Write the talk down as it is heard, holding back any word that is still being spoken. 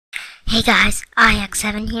Hey guys,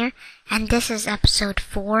 iHackSe7en here, and this is episode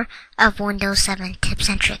 4 of Windows 7 Tips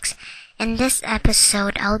and Tricks. In this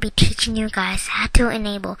episode, I'll be teaching you guys how to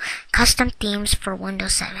enable custom themes for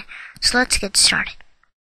Windows 7. So let's get started.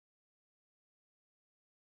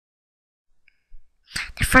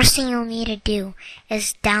 The first thing you'll need to do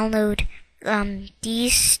is download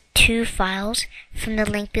these two files from the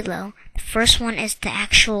link below. The first one is the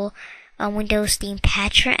actual Windows theme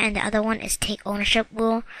patcher, and the other one is Take Ownership.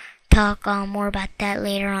 We'll talk more about that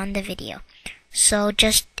later on in the video. So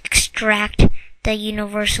just extract the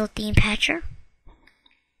universal theme patcher.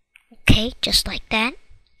 Okay, just like that.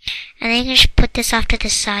 And then you can just put this off to the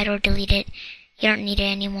side or delete it. You don't need it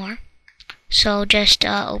anymore. So just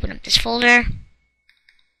open up this folder.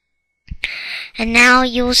 And now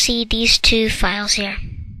you will see these two files here.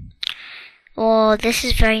 Well, this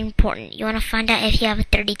is very important. You want to find out if you have a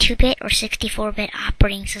 32-bit or 64-bit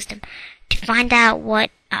operating system. To find out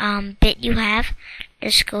what bit you have,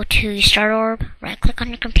 just go to your start orb, right click on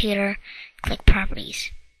your computer, click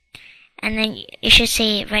properties. And then it should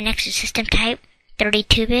say right next to system type,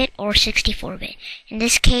 32-bit or 64-bit. In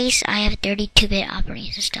this case, I have a 32-bit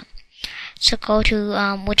operating system. So go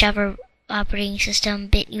to whichever operating system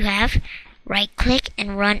bit you have, right click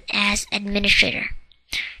and run as administrator.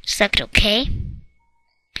 Select OK.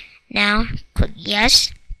 Now click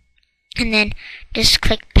yes, and then just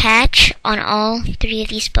click patch on all three of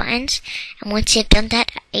these buttons. And once you've done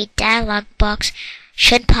that, a dialog box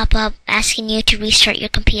should pop up asking you to restart your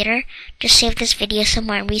computer. Just save this video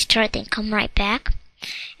somewhere and restart, then come right back,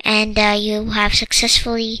 and you have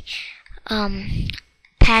successfully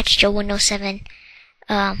patched your Windows 7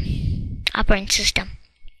 operating system.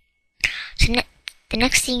 So the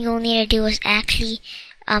next thing you'll need to do is actually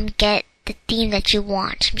get the theme that you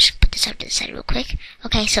want. So I'm just gonna put this up to the side real quick.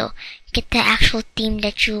 Okay, so get the actual theme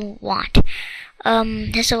that you want.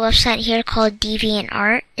 There's a website here called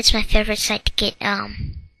DeviantArt. It's my favorite site to get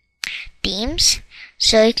themes.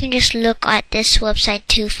 So you can just look at this website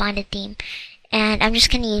to find a theme. And I'm just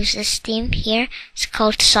gonna use this theme here. It's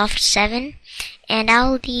called Soft7, and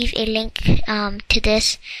I'll leave a link to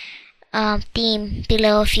this theme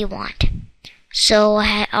below if you want. So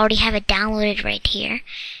I already have it downloaded right here.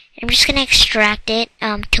 I'm just gonna extract it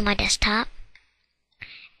to my desktop.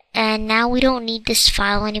 And now we don't need this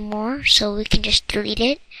file anymore, so we can just delete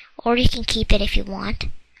it, or you can keep it if you want.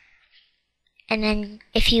 And then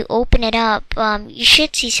if you open it up, you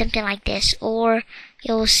should see something like this, or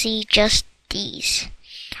you'll see just these.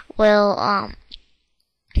 Well,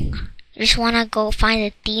 you just wanna go find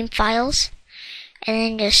the theme files, and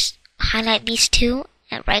then just highlight these two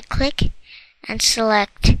and right click and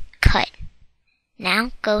select cut.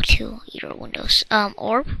 Now go to your Windows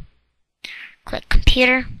orb, click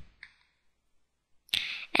computer,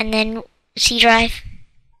 and then C drive,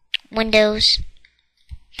 Windows,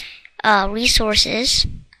 resources,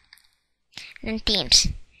 and then themes,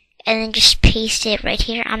 and then just paste it right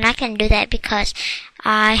here. I'm not going to do that because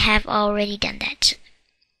I have already done that.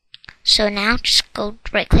 So now just go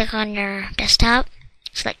right click on your desktop,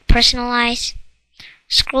 select personalize,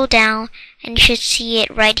 scroll down, and you should see it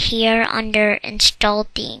right here under install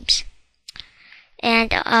themes.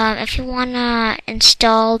 And if you want to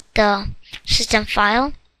install the system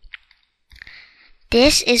file,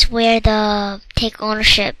 this is where the take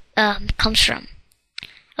ownership comes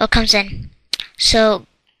in. So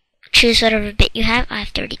choose whatever bit you have. I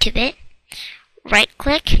have 32-bit. Right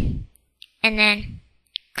click and then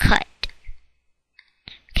cut.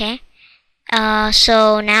 Okay.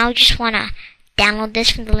 So now you just want to download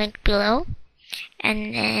this from the link below,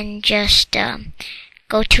 and then just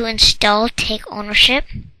go to install take ownership.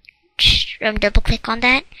 Just, double click on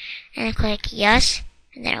that and then click yes,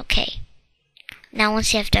 and then OK. Now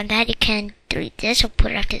once you have done that, you can delete this or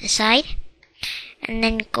put it off to the side, and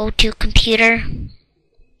then go to computer,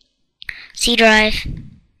 C drive,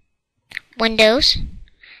 Windows.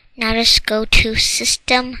 Now just go to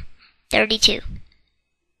system 32.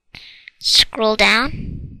 Scroll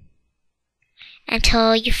down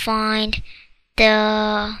until you find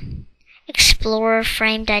the Explorer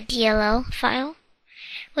frame.dll file,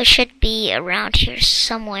 which should be around here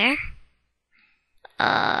somewhere.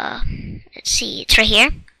 Let's see, it's right here.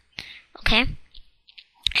 Okay,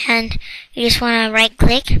 and you just want to right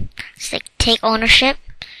click, select take ownership,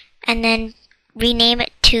 and then rename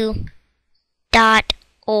it to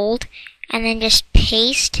 .old, and then just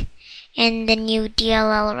paste in the new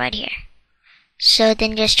DLL right here. So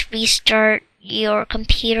then just restart your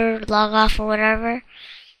computer, log off or whatever,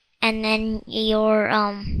 and then your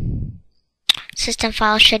system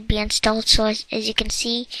file should be installed. So as you can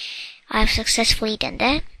see, I've successfully done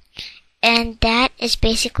that. And that is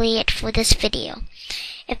basically it for this video.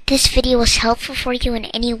 If this video was helpful for you in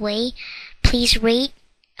any way, please rate,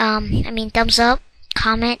 thumbs up,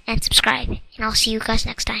 comment, and subscribe. And I'll see you guys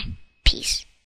next time. Peace.